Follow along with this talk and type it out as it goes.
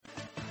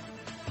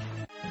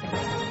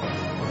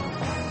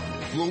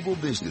global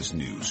business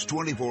news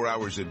 24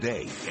 hours a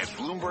day at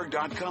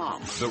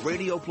Bloomberg.com, the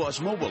Radio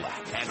Plus mobile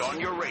app, and on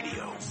your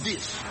radio.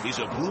 This is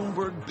a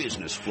Bloomberg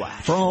Business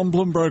Flash. From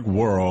Bloomberg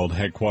World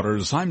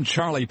Headquarters, I'm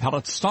Charlie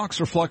Pellet.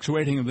 Stocks are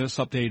fluctuating, and this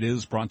update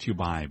is brought to you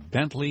by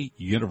Bentley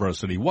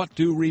University. What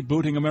do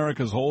rebooting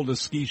America's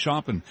oldest ski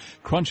shop and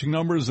crunching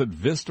numbers at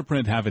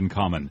Vistaprint have in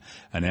common?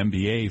 An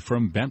MBA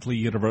from Bentley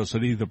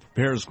University that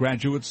prepares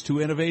graduates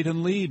to innovate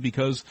and lead,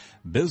 because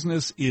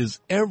business is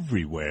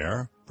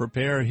everywhere.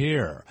 Prepare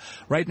here.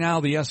 Right now,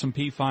 the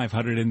S&P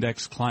 500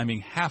 index climbing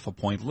half a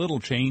point,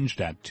 little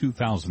changed at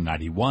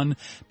 2,091.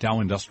 Dow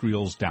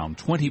Industrials down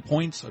 20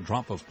 points, a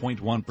drop of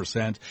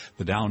 0.1%.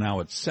 The Dow now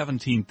at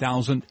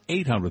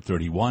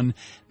 17,831.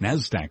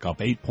 NASDAQ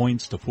up 8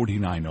 points to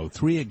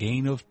 4903, a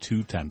gain of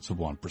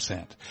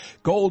 0.2%.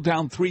 Gold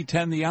down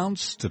 3.10 the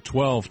ounce to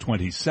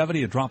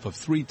 12.2070, a drop of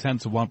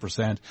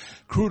 0.3%.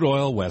 Crude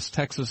oil, West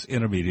Texas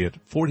Intermediate,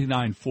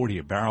 49.40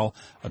 a barrel,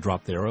 a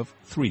drop there of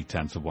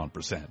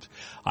 0.3%.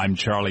 I'm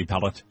Charlie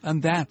Pellet,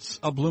 and that's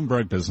a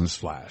Bloomberg Business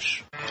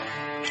Flash.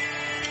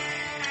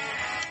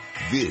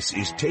 This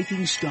is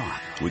Taking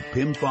Stock with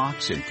Pim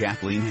Fox and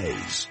Kathleen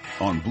Hayes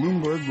on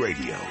Bloomberg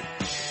Radio.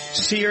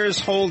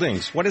 Sears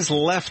Holdings. What is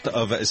left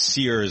of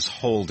Sears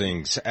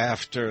Holdings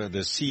after the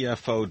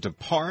CFO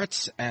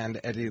departs and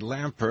Eddie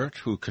Lampert,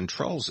 who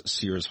controls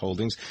Sears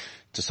Holdings,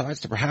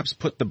 decides to perhaps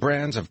put the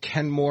brands of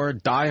Kenmore,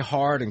 Die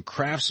Hard, and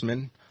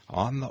Craftsman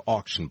on the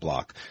auction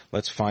block?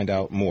 Let's find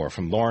out more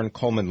from Lauren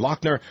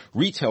Coleman-Lochner,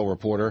 retail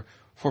reporter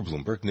for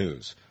Bloomberg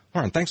News.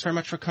 Lauren, thanks very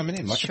much for coming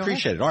in. Much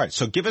appreciated. All right,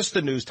 so give us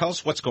the news. Tell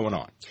us what's going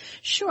on.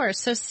 Sure.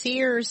 So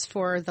Sears,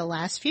 for the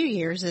last few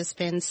years, has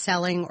been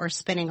selling or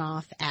spinning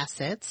off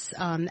assets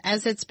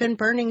as it's been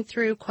burning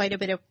through quite a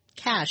bit of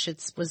cash.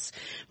 It was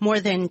more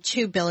than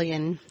 $2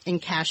 billion in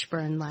cash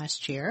burn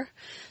last year.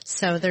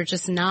 So they're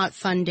just not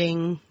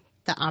funding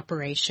the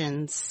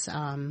operations.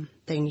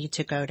 They need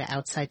to go to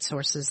outside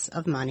sources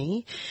of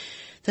money.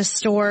 The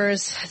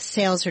stores'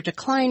 sales are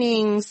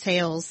declining.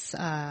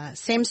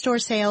 Same-store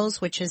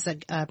sales, which is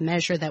a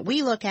measure that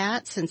we look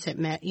at, since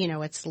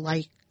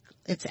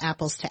it's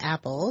apples to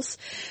apples.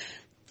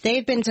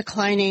 They've been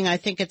declining. I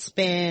think it's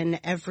been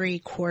every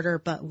quarter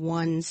but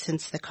one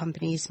since the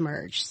companies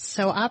merged.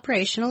 So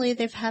operationally,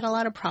 they've had a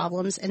lot of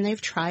problems, and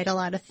they've tried a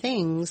lot of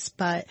things,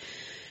 but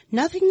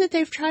nothing that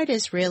they've tried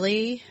has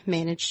really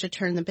managed to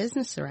turn the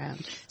business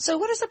around. So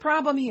what is the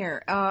problem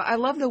here? I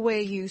love the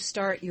way you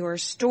start your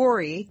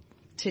story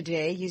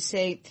today. You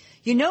say,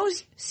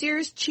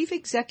 Sears Chief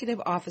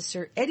Executive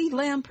Officer Eddie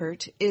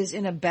Lampert is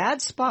in a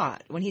bad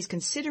spot when he's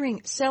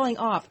considering selling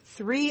off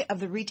 3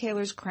 of the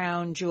retailer's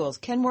crown jewels,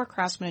 Kenmore,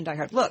 Craftsman, and Die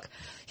Hard. Look,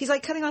 he's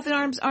like cutting off in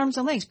arms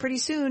and legs. Pretty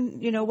soon,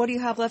 what do you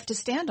have left to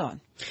stand on?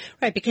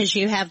 Right, because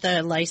you have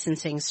the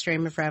licensing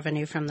stream of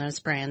revenue from those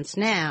brands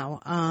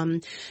now.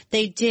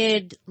 They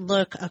did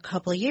look a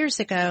couple of years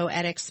ago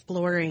at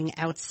exploring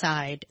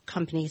outside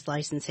companies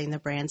licensing the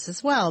brands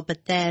as well,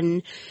 but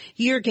then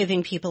you're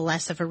giving people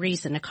less of a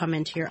reason to come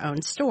into your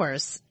own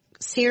stores.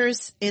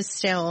 Sears is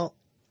still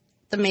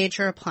the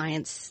major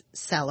appliance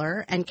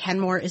seller, and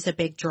Kenmore is a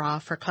big draw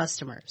for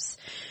customers.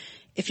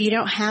 If you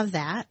don't have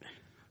that,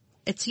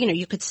 it's,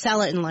 you could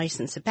sell it and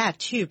license it back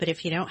too, but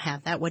if you don't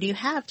have that, what do you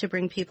have to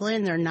bring people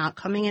in? They're not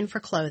coming in for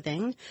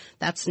clothing.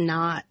 That's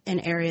not an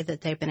area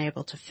that they've been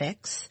able to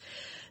fix.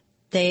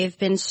 They've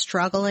been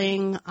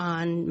struggling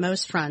on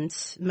most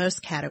fronts,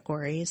 most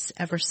categories,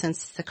 ever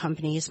since the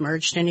companies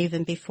merged, and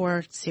even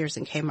before Sears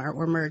and Kmart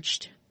were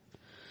merged.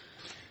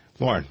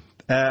 Lauren,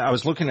 I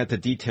was looking at the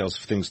details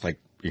of things like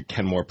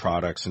Kenmore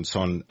products and so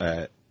on.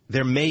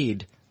 They're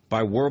made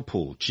by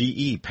Whirlpool,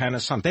 GE,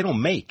 Panasonic. They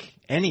don't make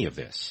any of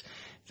this.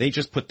 They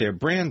just put their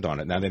brand on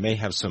it. Now, they may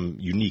have some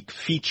unique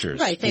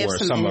features for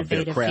some of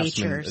their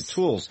craftsman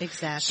tools.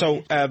 Exactly.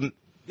 So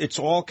it's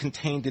all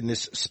contained in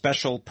this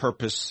special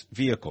purpose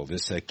vehicle,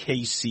 this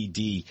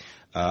KCD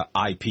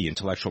IP,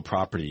 Intellectual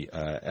Property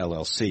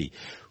LLC.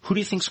 Who do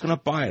you think is going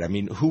to buy it? I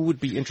mean, who would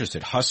be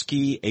interested?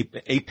 Husky,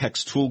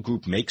 Apex Tool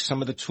Group makes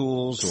some of the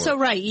tools? Or so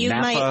right,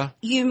 Napa?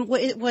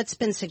 What's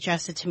been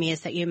suggested to me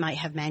is that you might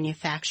have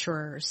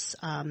manufacturers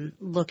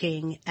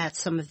looking at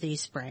some of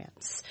these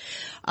brands.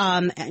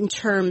 In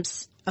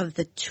terms of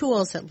the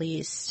tools, at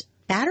least,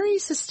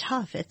 batteries is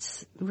tough.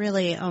 It's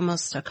really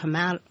almost a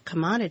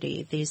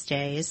commodity these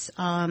days.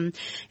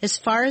 As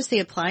far as the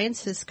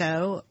appliances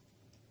go,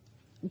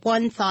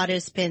 one thought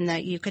has been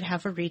that you could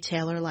have a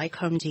retailer like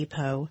Home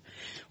Depot,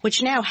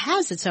 which now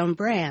has its own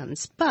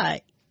brands,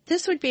 but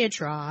this would be a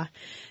draw,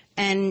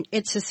 and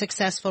it's a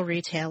successful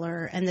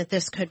retailer, and that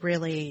this could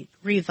really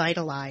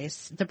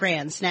revitalize the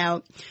brands.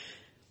 Now,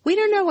 we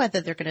don't know whether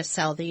they're going to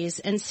sell these,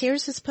 and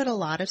Sears has put a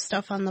lot of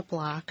stuff on the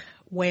block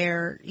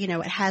where,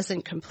 it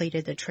hasn't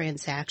completed the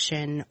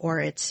transaction,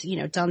 or it's,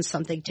 done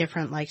something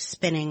different like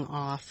spinning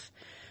off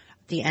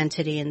the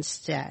entity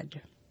instead.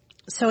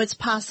 So it's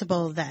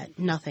possible that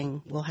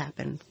nothing will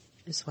happen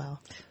as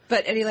well.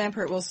 But Eddie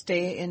Lampert will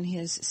stay in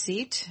his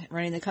seat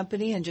running the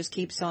company and just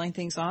keep selling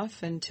things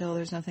off until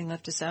there's nothing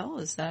left to sell?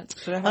 Is that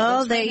sort of how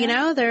it looks right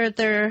now?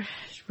 they're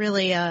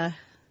really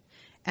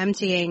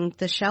emptying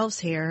the shelves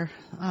here.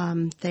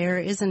 There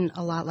isn't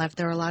a lot left.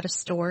 There are a lot of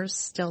stores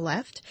still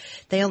left.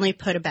 They only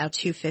put about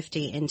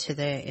 $250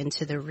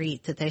 into the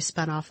REIT that they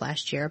spun off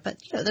last year, but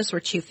those were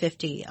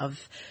 $250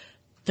 of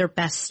their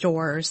best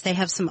stores. They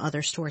have some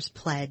other stores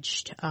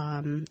pledged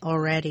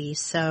already.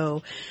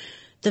 So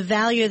the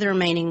value of the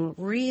remaining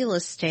real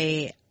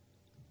estate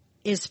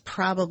is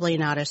probably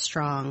not as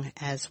strong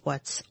as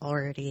what's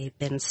already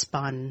been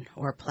spun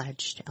or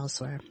pledged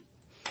elsewhere.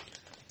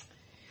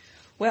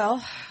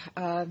 Well,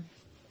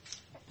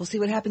 we'll see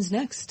what happens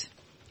next.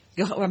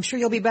 I'm sure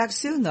you'll be back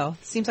soon, though.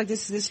 Seems like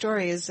this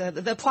story is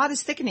the plot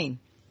is thickening.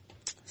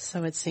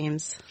 So it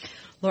seems.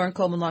 Lauren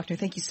Coleman-Lochner,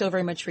 thank you so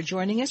very much for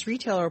joining us.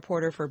 Retail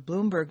reporter for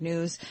Bloomberg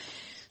News,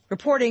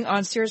 reporting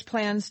on Sears'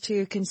 plans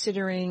to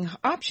considering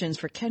options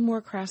for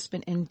Kenmore,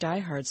 Craftsman, and Die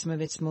Hard, some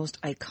of its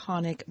most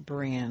iconic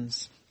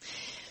brands.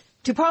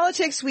 To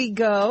politics we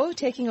go,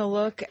 taking a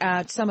look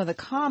at some of the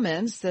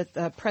comments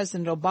that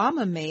President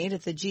Obama made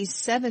at the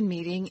G7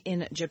 meeting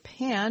in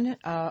Japan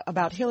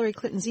about Hillary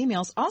Clinton's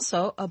emails,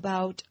 also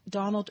about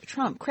Donald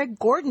Trump. Craig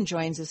Gordon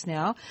joins us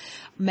now,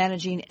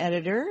 managing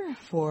editor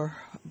for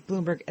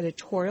Bloomberg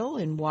Editorial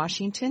in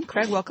Washington.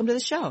 Craig, welcome to the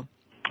show.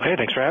 Hey,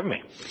 thanks for having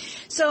me.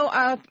 So,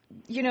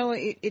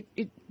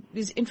 it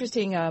is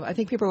interesting. I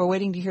think people were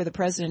waiting to hear the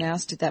president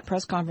asked at that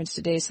press conference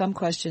today some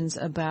questions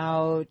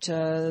about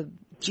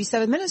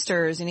G7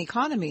 ministers and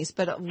economies,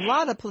 but a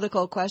lot of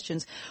political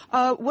questions.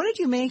 What did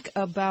you make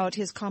about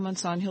his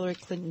comments on Hillary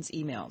Clinton's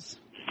emails?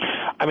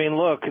 I mean,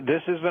 look,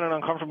 this has been an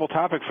uncomfortable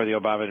topic for the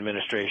Obama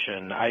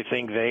administration. I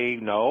think they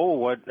know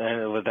what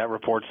that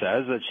report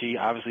says, that she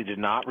obviously did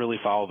not really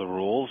follow the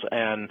rules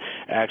and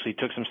actually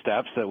took some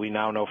steps that we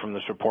now know from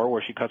this report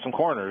where she cut some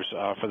corners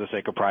for the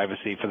sake of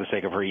privacy, for the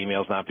sake of her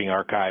emails not being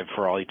archived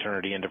for all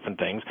eternity and different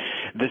things.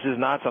 This is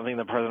not something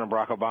that President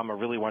Barack Obama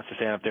really wants to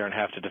stand up there and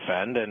have to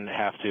defend and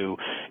have to,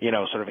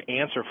 sort of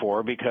answer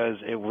for, because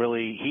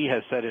he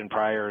has said in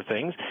prior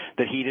things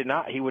that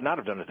he would not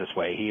have done it this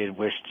way. He had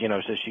wished,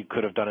 that she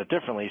could have done it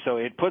differently. So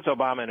it puts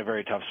Obama in a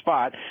very tough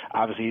spot.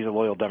 Obviously, he's a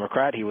loyal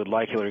Democrat. He would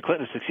like Hillary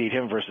Clinton to succeed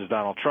him versus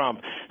Donald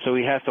Trump. So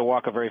he has to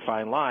walk a very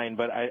fine line.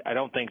 But I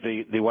don't think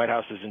the White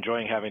House is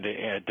enjoying having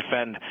to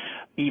defend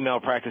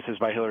email practices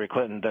by Hillary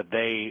Clinton that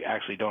they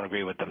actually don't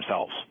agree with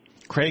themselves.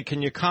 Craig,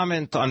 can you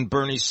comment on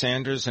Bernie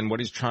Sanders and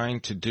what he's trying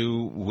to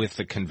do with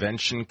the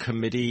convention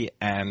committee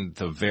and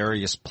the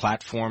various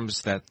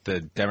platforms that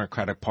the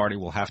Democratic Party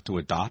will have to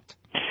adopt?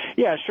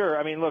 Yeah, sure.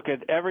 I mean, look,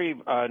 at every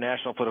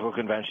national political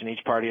convention,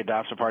 each party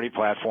adopts a party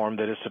platform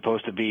that is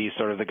supposed to be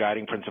sort of the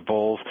guiding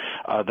principles,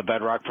 the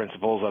bedrock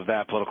principles of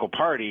that political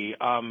party.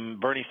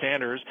 Bernie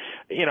Sanders,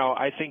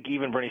 I think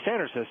even Bernie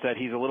Sanders has said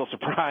he's a little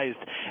surprised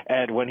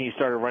at when he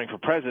started running for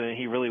president.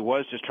 He really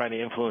was just trying to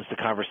influence the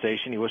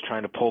conversation. He was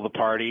trying to pull the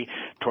party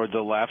toward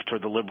the left,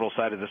 toward the liberal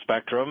side of the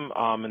spectrum,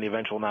 and the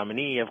eventual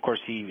nominee. Of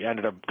course, he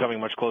ended up coming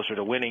much closer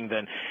to winning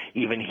than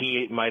even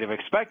he might have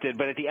expected.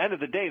 But at the end of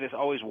the day, this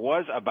always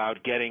was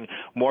about getting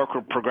more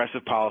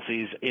progressive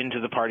policies into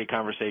the party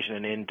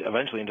conversation and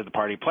eventually into the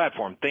party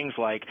platform. Things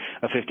like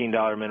a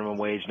 $15 minimum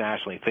wage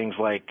nationally, things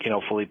like,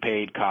 fully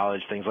paid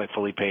college, things like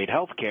fully paid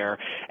health care.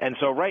 And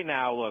so right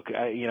now, look,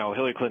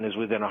 Hillary Clinton is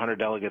within 100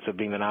 delegates of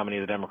being the nominee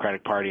of the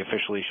Democratic Party.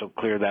 Officially, she'll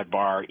clear that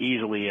bar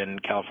easily in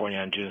California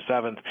on June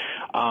 7th.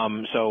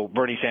 So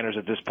Bernie Sanders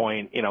at this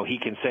point, he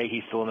can say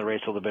he's still in the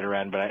race till the bitter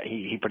end, but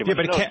he pretty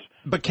much knows.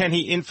 But can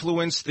he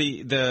influence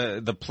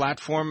the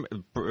platform,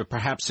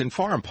 perhaps in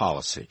foreign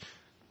policy?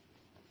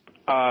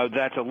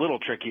 That's a little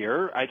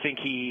trickier. I think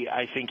he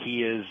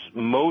is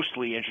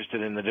mostly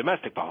interested in the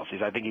domestic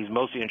policies. I think he's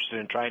mostly interested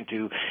in trying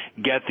to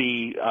get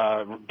the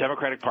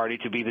Democratic Party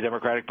to be the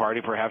Democratic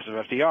Party, perhaps of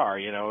FDR.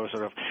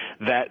 Sort of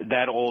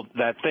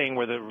that thing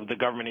where the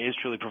government is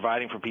truly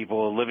providing for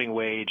people a living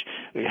wage,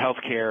 health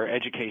care,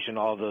 education,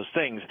 all of those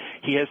things.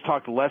 He has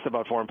talked less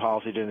about foreign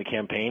policy during the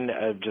campaign,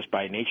 just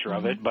by nature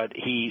of it. But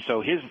his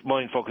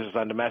main focus is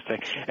on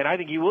domestic, and I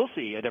think you will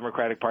see a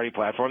Democratic Party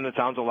platform that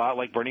sounds a lot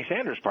like Bernie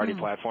Sanders' party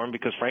platform.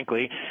 Because,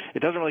 frankly, it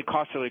doesn't really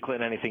cost Hillary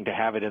Clinton anything to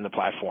have it in the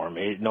platform.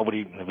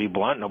 To be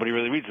blunt, nobody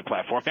really reads the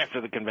platform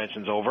after the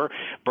convention's over.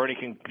 Bernie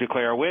can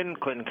declare a win.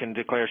 Clinton can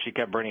declare she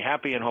kept Bernie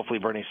happy, and hopefully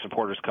Bernie's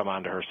supporters come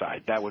onto her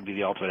side. That would be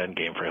the ultimate end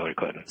game for Hillary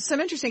Clinton. Some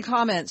interesting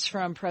comments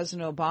from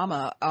President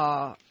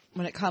Obama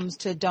when it comes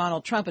to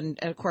Donald Trump. And,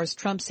 of course,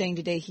 Trump saying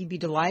today he'd be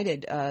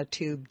delighted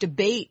to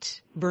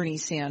debate Bernie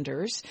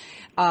Sanders.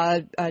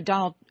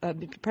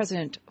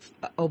 President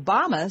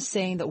Obama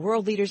saying that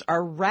world leaders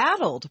are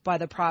rattled by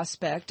the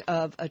prospect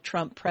of a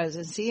Trump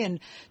presidency. And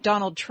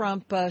Donald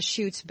Trump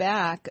shoots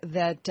back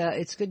that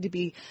it's good to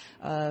be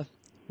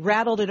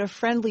rattled in a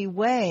friendly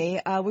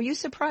way. Were you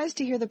surprised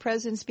to hear the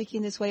president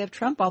speaking this way of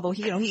Trump, although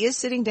he is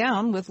sitting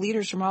down with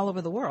leaders from all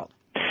over the world?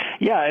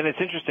 Yeah, and it's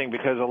interesting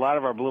because a lot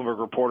of our Bloomberg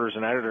reporters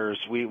and editors,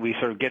 we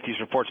sort of get these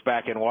reports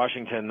back in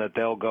Washington that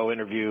they'll go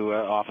interview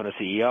often a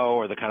CEO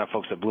or the kind of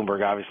folks that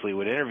Bloomberg obviously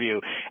would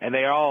interview, and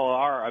they all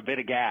are a bit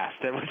aghast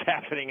at what's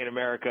happening in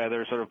America.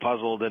 They're sort of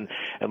puzzled and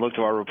look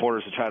to our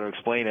reporters to try to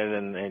explain it,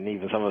 and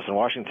even some of us in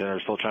Washington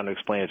are still trying to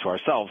explain it to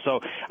ourselves.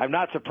 So I'm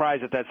not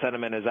surprised that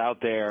sentiment is out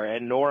there,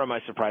 and nor am I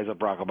surprised that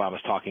Barack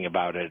Obama's talking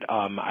about it.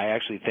 I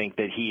actually think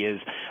that he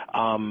is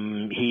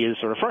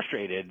sort of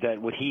frustrated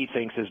that what he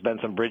thinks has been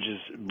some bridge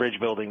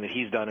building that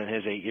he's done in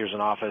his 8 years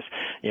in office,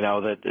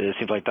 that it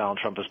seems like Donald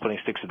Trump is putting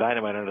sticks of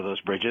dynamite under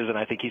those bridges, and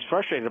I think he's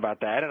frustrated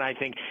about that. And I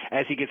think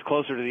as he gets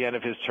closer to the end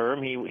of his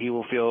term, he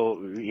will feel,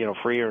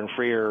 freer and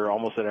freer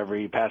almost at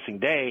every passing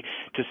day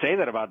to say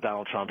that about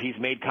Donald Trump. He's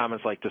made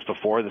comments like this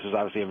before. This is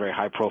obviously a very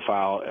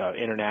high-profile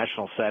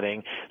international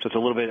setting, so it's a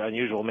little bit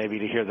unusual maybe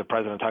to hear the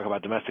president talk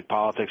about domestic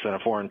politics on a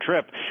foreign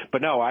trip.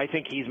 But no, I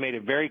think he's made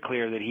it very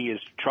clear that he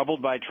is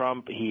troubled by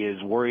Trump. He is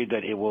worried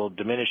that it will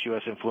diminish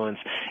U.S. influence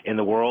in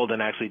the world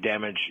and actually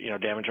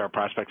damage our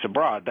prospects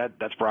abroad.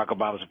 That's Barack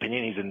Obama's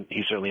opinion.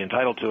 He's certainly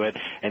entitled to it,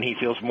 and he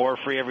feels more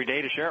free every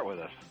day to share it with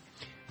us.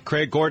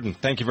 Craig Gordon,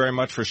 thank you very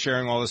much for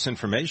sharing all this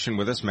information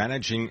with us.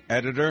 Managing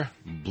Editor,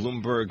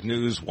 Bloomberg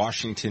News,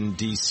 Washington,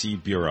 D.C.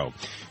 Bureau.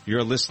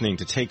 You're listening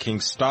to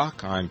Taking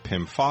Stock. I'm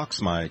Pim Fox,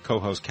 my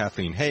co-host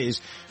Kathleen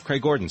Hayes.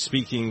 Craig Gordon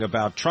speaking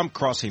about Trump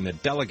crossing the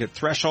delegate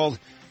threshold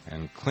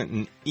and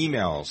Clinton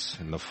emails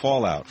and the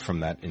fallout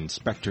from that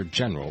Inspector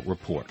General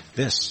report.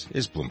 This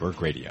is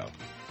Bloomberg Radio.